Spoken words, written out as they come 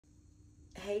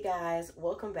Hey guys,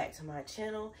 welcome back to my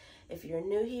channel. If you're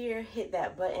new here, hit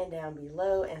that button down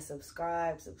below and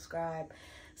subscribe.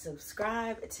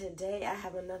 Today I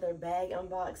have another bag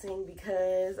unboxing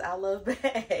because I love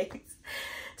bags.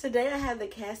 Today I have the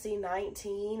Cassie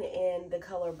 19 in the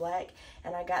color black,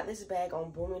 and I got this bag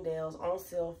on Bloomingdale's on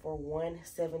sale for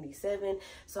 $177.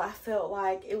 So I felt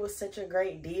like it was such a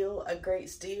great deal, a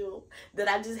great steal, that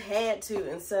I just had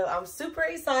to. And so I'm super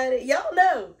excited. Y'all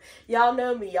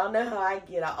know me. Y'all know how I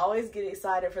get. I always get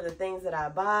excited for the things that I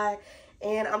buy.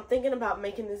 And I'm thinking about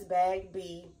making this bag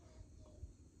be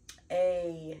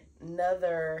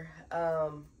another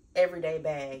everyday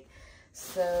bag.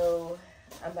 So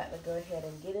I'm about to go ahead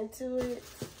and get into it.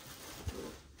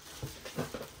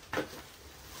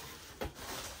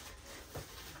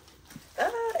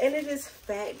 And it is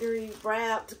factory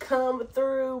wrapped, come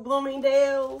through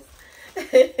Bloomingdale's.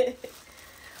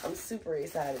 I'm super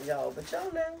excited, y'all. But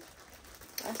y'all know,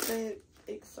 I said,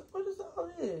 what is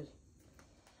all this?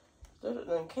 It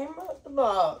done came out the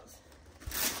box. I'm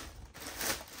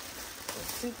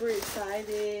super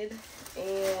excited,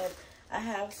 and I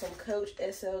have some Coach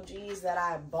SLGs that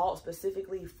I bought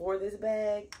specifically for this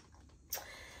bag.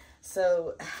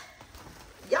 So,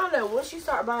 y'all know, once you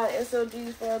start buying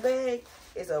SLGs for a bag,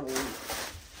 it's over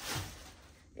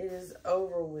with. It is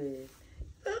over with.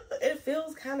 It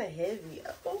feels kind of heavy.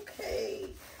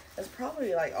 Okay. That's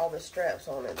probably like all the straps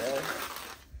on it though.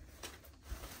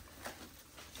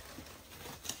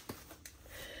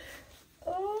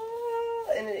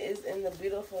 Oh, and it is in the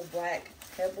beautiful black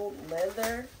pebbled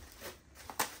leather.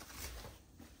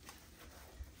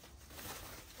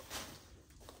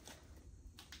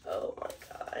 Oh my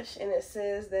gosh. And it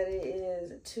says that it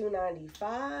is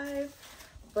 $2.95.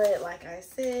 But like I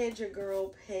said, your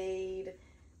girl paid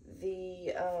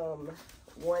the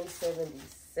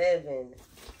 $177.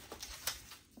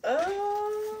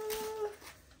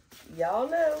 Y'all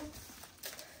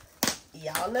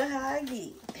know how I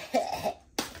get.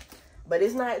 But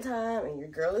it's nighttime and your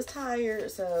girl is tired,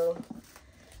 so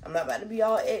I'm not about to be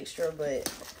all extra,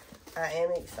 but I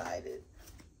am excited.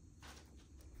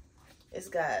 They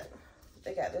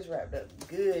got this wrapped up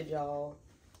good, y'all.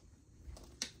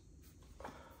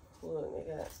 Look,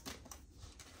 they got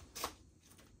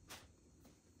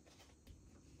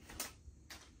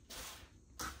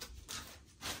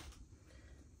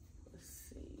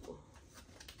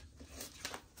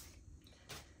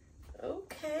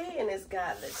and it's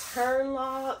got the turn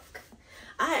lock.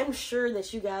 I am sure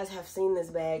that you guys have seen this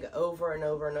bag over and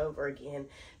over and over again.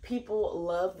 People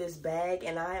love this bag,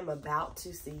 and I am about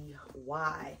to see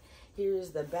why.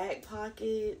 Here's the back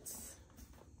pockets.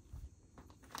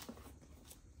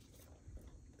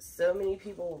 So many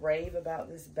people rave about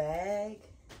this bag.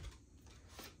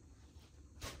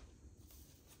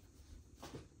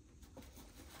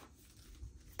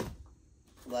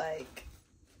 Like,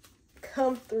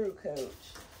 come through, Coach.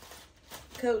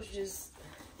 Coach just,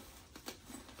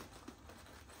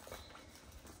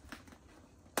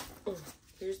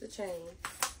 here's the chain.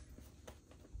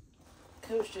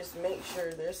 Coach just makes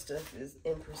sure their stuff is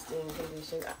in pristine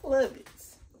condition. I love it.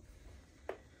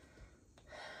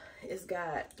 It's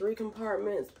got 3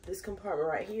 compartments. This compartment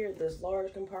right here, this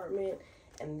large compartment,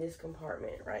 and this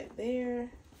compartment right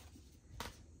there.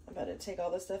 I'm about to take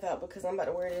all this stuff out because I'm about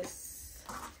to wear this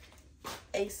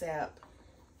ASAP.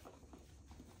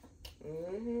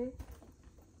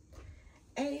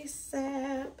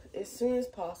 ASAP, as soon as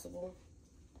possible.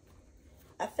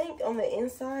 I think on the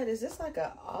inside, is this like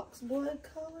a ox blood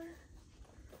color?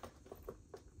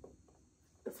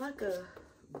 It's like a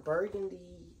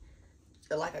burgundy,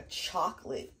 like a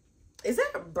chocolate. Is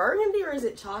that a burgundy or is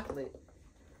it chocolate?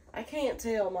 I can't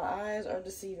tell. My eyes are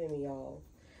deceiving me, y'all.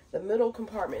 The middle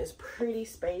compartment is pretty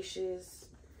spacious.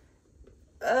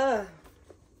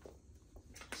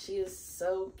 She is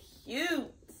so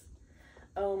cute.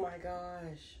 Oh my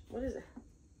gosh. What is it?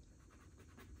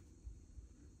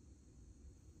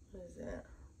 What is that?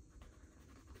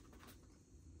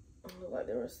 Oh, looked like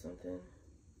there was something.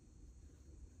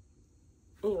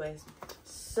 Anyways,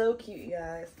 so cute, you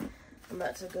guys. I'm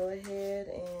about to go ahead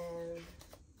and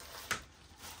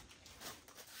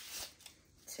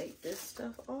take this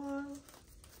stuff off.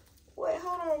 Wait,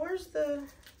 hold on. Where's the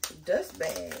dust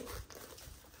bag?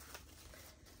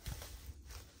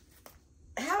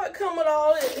 How it come with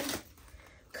all it?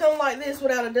 Come like this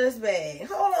without a dust bag?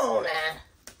 Hold on now.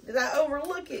 Did I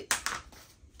overlook it?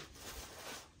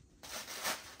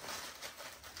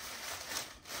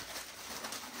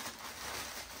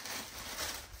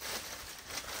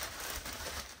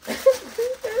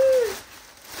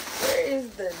 Where is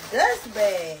the dust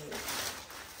bag?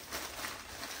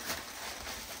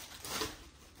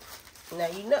 Now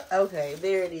you know. Okay,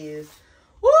 there it is.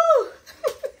 Woo!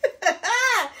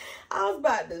 I was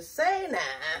about to say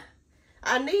now.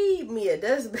 I need me a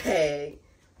dust bag.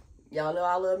 Y'all know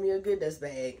I love me a good dust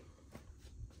bag.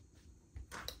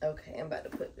 Okay, I'm about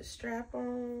to put the strap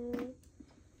on.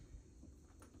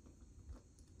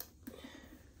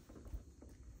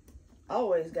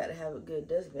 Always got to have a good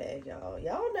dust bag, y'all.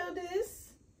 Y'all know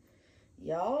this.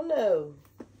 Y'all know.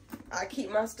 I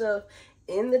keep my stuff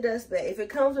in the dust bag. If it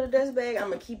comes with a dust bag, I'm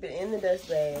going to keep it in the dust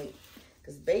bag.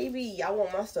 Because, baby, I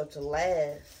want my stuff to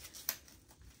last.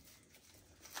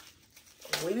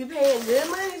 We be paying good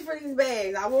money for these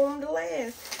bags. I want them to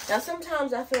last. Now,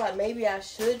 sometimes I feel like maybe I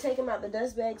should take them out the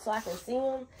dust bag so I can see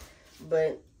them.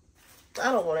 But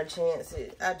I don't want to chance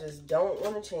it. I just don't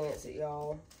want to chance it,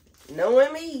 y'all.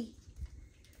 Knowing me,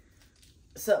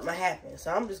 something will happen.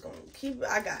 So I'm just going to keep it.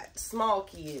 I got small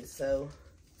kids, so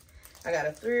I got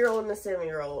a 3-year-old and a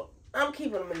 7-year-old. I'm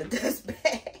keeping them in the dust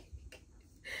bag.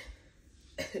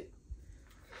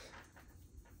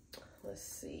 Let's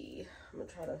see. I'm going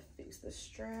to try to fix the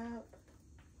strap.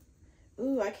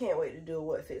 Ooh, I can't wait to do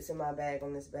what fits in my bag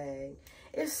on this bag.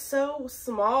 It's so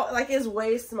small. Like, it's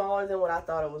way smaller than what I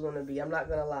thought it was going to be. I'm not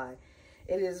going to lie.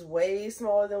 It is way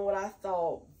smaller than what I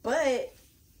thought. But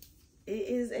it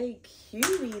is a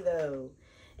cutie, though.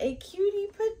 A cutie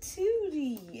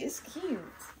patootie. It's cute.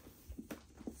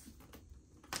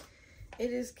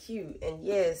 It is cute. And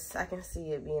yes, I can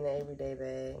see it being an everyday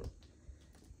bag.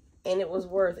 And it was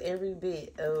worth every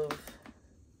bit of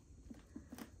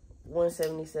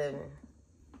 $177.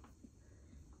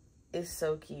 It's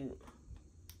so cute.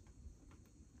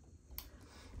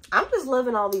 I'm just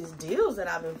loving all these deals that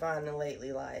I've been finding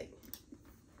lately. Like,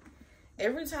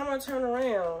 every time I turn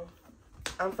around,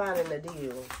 I'm finding a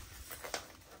deal.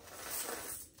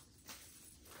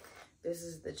 This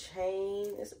is the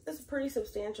chain. It's a pretty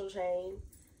substantial chain.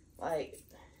 Like,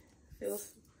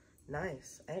 feels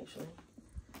nice, actually.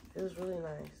 Feels really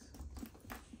nice.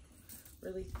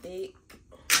 Really thick.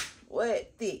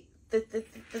 What? Thick.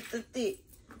 Thick.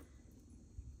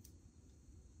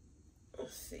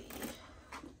 Let's see.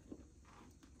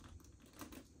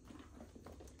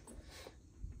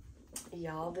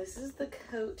 Y'all, this is the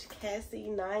Coach Cassie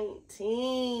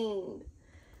 19.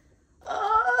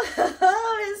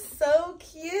 Oh, it's so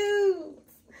cute.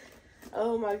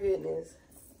 Oh my goodness.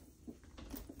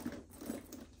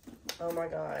 Oh my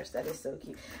gosh, that is so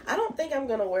cute. I don't think I'm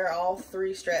gonna wear all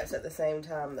 3 straps at the same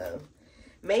time though.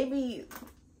 Maybe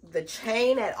the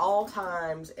chain at all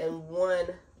times and one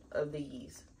of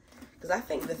these. Because I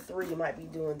think the 3 might be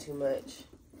doing too much.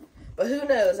 But who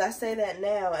knows? I say that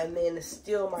now and then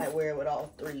still might wear it with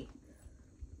all 3.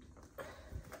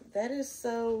 That is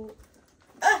so...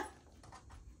 Ah!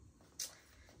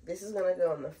 This is going to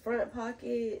go in the front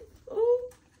pocket. Ooh.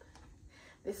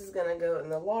 This is going to go in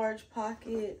the large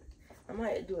pocket. I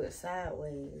might do it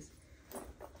sideways.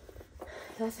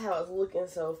 That's how it's looking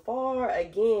so far.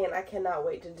 Again, I cannot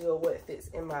wait to do a what fits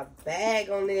in my bag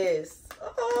on this.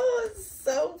 Oh, it's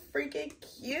so freaking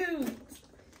cute.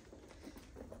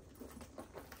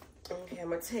 Okay, I'm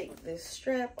going to take this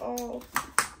strap off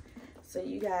so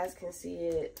you guys can see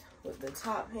it with the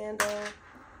top handle.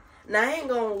 Now, I ain't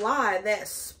going to lie, that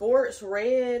sports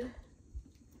red,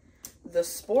 the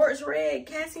sports red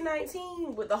Cassie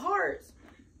 19 with the hearts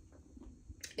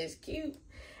is cute.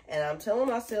 And I'm telling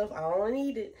myself, I don't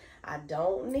need it. I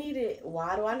don't need it.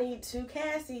 Why do I need 2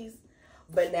 Cassies?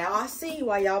 But now I see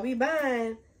why y'all be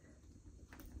buying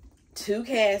 2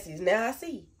 Cassies. Now I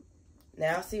see.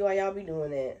 Now I see why y'all be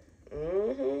doing that.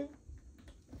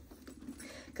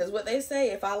 Because what they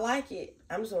say, if I like it,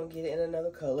 I'm just going to get it in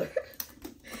another color.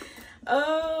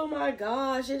 Oh my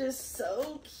gosh, it is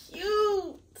so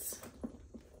cute.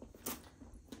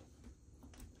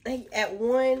 At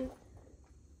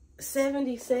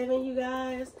 $177, you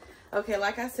guys. Okay,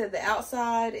 like I said, the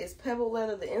outside is pebble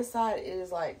leather. The inside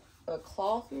is like a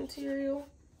cloth material.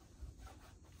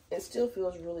 It still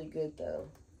feels really good though.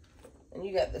 And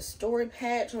you got the story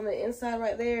patch on the inside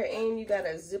right there. And you got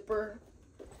a zipper.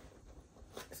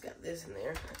 It's got this in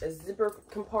there. A zipper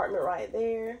compartment right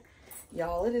there.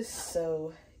 Y'all, it is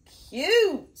so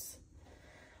cute.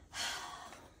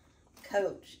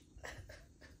 Coach.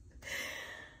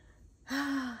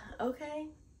 Okay.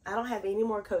 I don't have any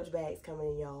more Coach bags coming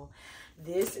in, y'all.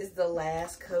 This is the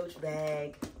last Coach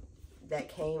bag that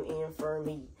came in for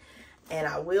me. And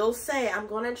I will say, I'm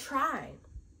going to try.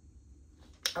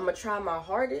 I'm going to try my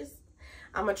hardest.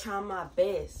 I'm going to try my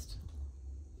best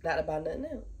not to buy nothing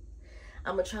else.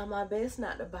 I'm going to try my best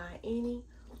not to buy any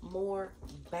more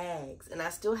bags. And I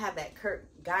still have that Kurt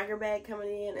Geiger bag coming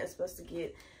in. It's supposed to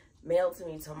get mailed to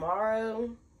me tomorrow.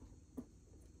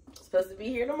 supposed to be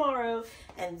here tomorrow.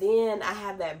 And then I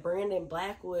have that Brandon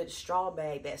Blackwood straw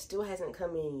bag that still hasn't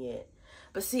come in yet.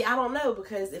 But see, I don't know,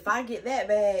 because if I get that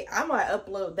bag, I might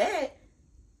upload that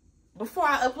before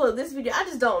I upload this video. I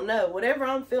just don't know. Whatever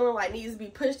I'm feeling like needs to be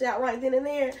pushed out right then and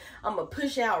there, I'm going to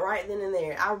push out right then and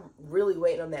there. I'm really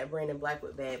waiting on that Brandon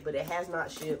Blackwood bag, but it has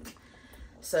not shipped.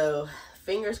 So,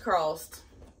 fingers crossed.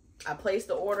 I placed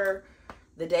the order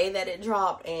the day that it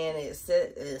dropped, and it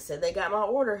said they got my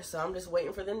order, so I'm just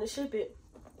waiting for them to ship it.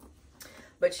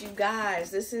 But you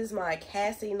guys, this is my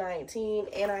Cassie 19,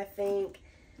 and I think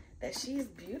that she's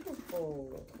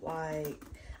beautiful. Like,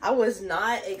 I was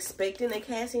not expecting the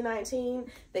Cassie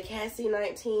 19. The Cassie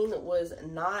 19 was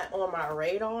not on my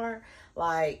radar,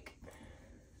 like,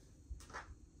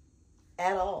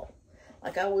 at all.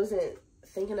 Like, I wasn't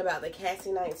thinking about the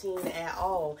Cassie 19 at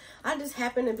all. I just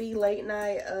happened to be late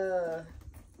night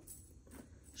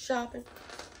shopping,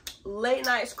 late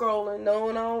night scrolling,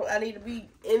 knowing I need to be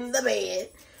in the bed.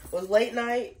 Was late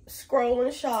night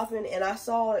scrolling, shopping, and I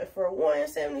saw it for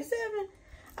 $177.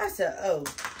 I said, oh,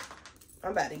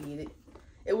 I'm about to get it.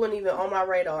 It wasn't even on my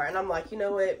radar, and I'm like, you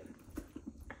know what?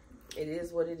 It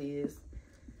is what it is.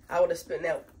 I would have spent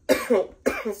that,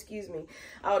 excuse me,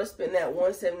 I would have spent that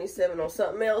 $177 on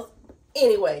something else.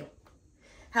 Anyway,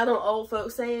 how them old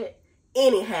folks say it?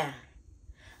 Anyhow.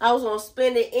 I was going to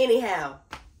spend it anyhow.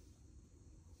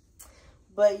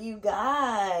 But you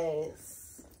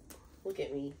guys, look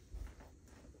at me.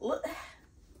 Look.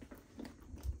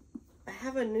 I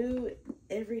have a new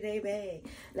everyday bag.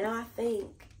 Now I think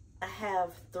I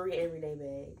have 3 everyday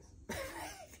bags.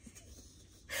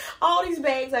 All these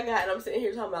bags I got, and I'm sitting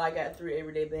here talking about I got 3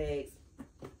 everyday bags.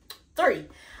 3.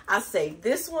 I say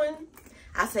this one.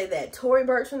 I say that Tory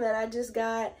Burch one that I just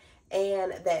got,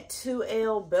 and that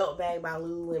 2L belt bag by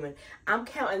Lululemon. I'm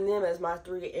counting them as my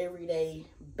 3 everyday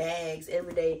bags,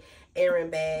 everyday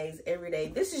errand bags, everyday.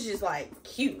 This is just like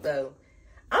cute though.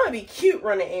 I'm gonna be cute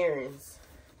running errands.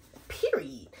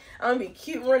 Period. I'm gonna be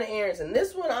cute running errands. And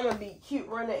this one, I'm gonna be cute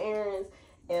running errands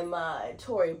in my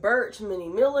Tory Burch Mini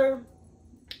Miller.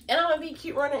 And I'm going to be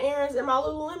cute running errands in my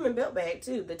Lululemon belt bag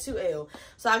too, the 2L.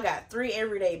 So I got 3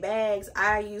 everyday bags.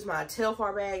 I use my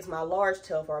Telfar bags, my large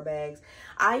Telfar bags.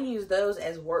 I use those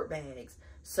as work bags.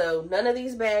 So none of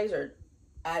these bags are,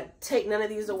 I take none of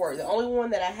these to work. The only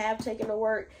one that I have taken to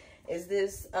work is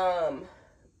this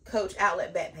Coach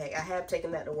Outlet backpack. I have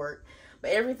taken that to work.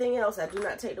 But everything else I do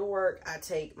not take to work. I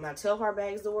take my Telfar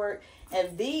bags to work.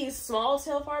 And these small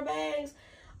Telfar bags,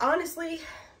 honestly,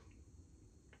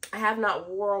 I have not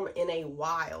worn them in a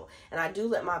while. And I do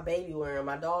let my baby wear them.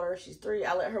 My daughter, she's 3.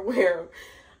 I let her wear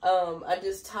them. I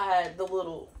just tied the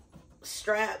little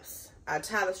straps. I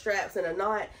tie the straps in a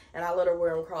knot, and I let her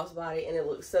wear them crossbody, and it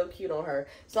looks so cute on her.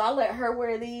 So I let her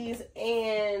wear these.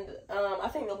 And I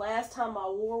think the last time I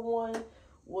wore one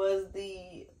was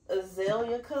the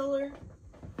azalea color.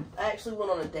 I actually went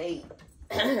on a date,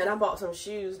 and I bought some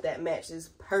shoes that matches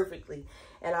perfectly.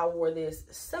 And I wore this.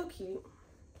 So cute.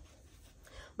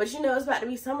 But you know, it's about to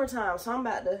be summertime, so I'm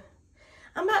about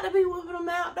to be whipping them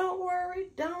out. Don't worry.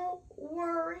 Don't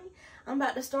worry. I'm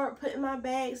about to start putting my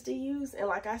bags to use. And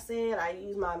like I said, I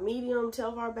use my medium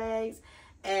Telfar bags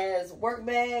as work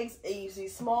bags. I use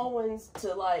these small ones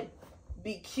to like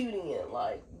be cute in.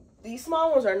 Like, these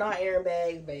small ones are not errand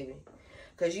bags, baby.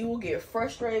 Because you will get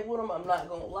frustrated with them. I'm not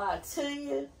going to lie to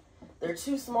you. They're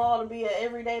too small to be an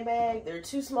everyday bag. They're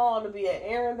too small to be an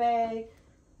errand bag.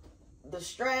 The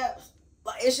straps,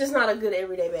 like, it's just not a good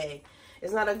everyday bag.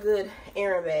 It's not a good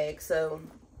errand bag. So,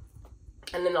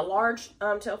 and then the large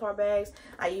Telfar bags,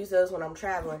 I use those when I'm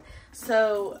traveling.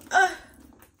 So, I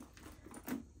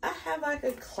have like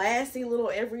a classy little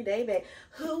everyday bag.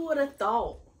 Who would have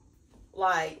thought?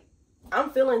 Like, I'm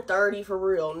feeling 30 for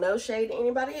real. No shade to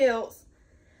anybody else.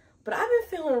 But I've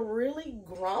been feeling really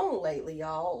grown lately,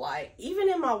 y'all. Like, even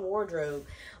in my wardrobe.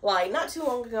 Like, not too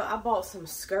long ago, I bought some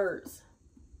skirts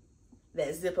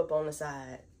that zip up on the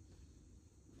side.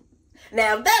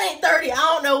 Now, if that ain't 30, I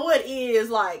don't know what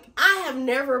is. Like, I have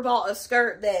never bought a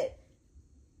skirt that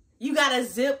you gotta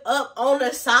zip up on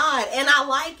the side, and I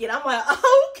like it. I'm like,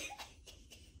 okay.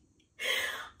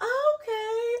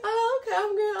 Okay,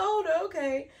 I'm getting older,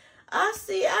 okay. I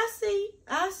see.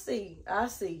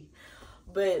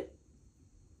 But,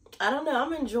 I don't know,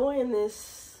 I'm enjoying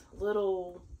this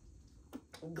little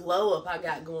glow up I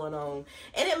got going on.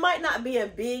 And it might not be a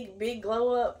big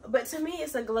glow up, but to me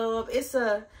it's a glow up. It's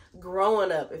a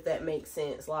growing up, if that makes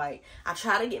sense. Like, I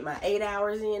try to get my 8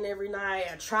 hours in every night.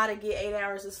 I try to get 8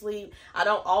 hours of sleep. I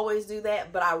don't always do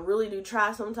that, but I really do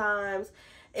try sometimes.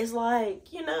 It's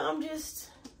like, you know,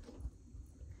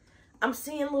 I'm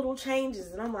seeing little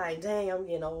changes, and I'm like, dang, I'm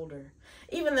getting older.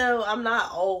 Even though I'm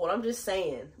not old, I'm just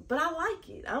saying. But I like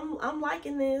it. I'm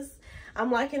liking this. I'm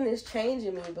liking this change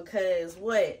in me because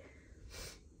what?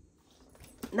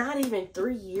 Not even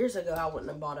 3 years ago, I wouldn't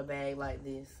have bought a bag like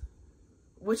this.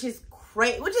 Which is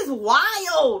crazy. Which is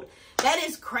wild. That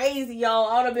is crazy, y'all.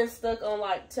 I would have been stuck on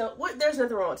like, there's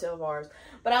nothing wrong with Telvars.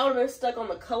 But I would have been stuck on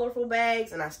the colorful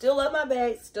bags. And I still love my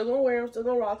bags. Still gonna wear them. Still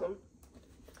gonna rock them.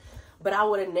 But I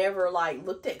would have never like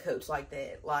looked at Coach like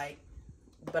that. Like,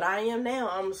 but I am now.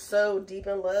 I'm so deep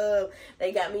in love.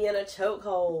 They got me in a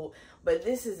chokehold. But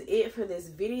this is it for this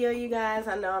video, you guys.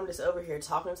 I know I'm just over here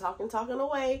talking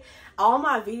away. All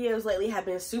my videos lately have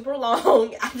been super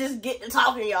long. I just get to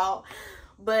talking, y'all.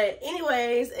 But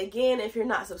anyways, again, if you're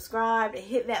not subscribed,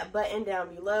 hit that button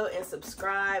down below and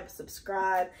subscribe.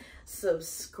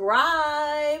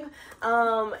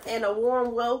 And a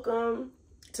warm welcome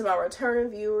to my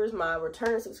returning viewers, my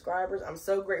returning subscribers. I'm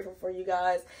so grateful for you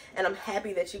guys. And I'm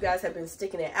happy that you guys have been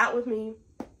sticking it out with me.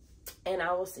 And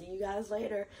I will see you guys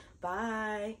later.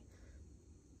 Bye.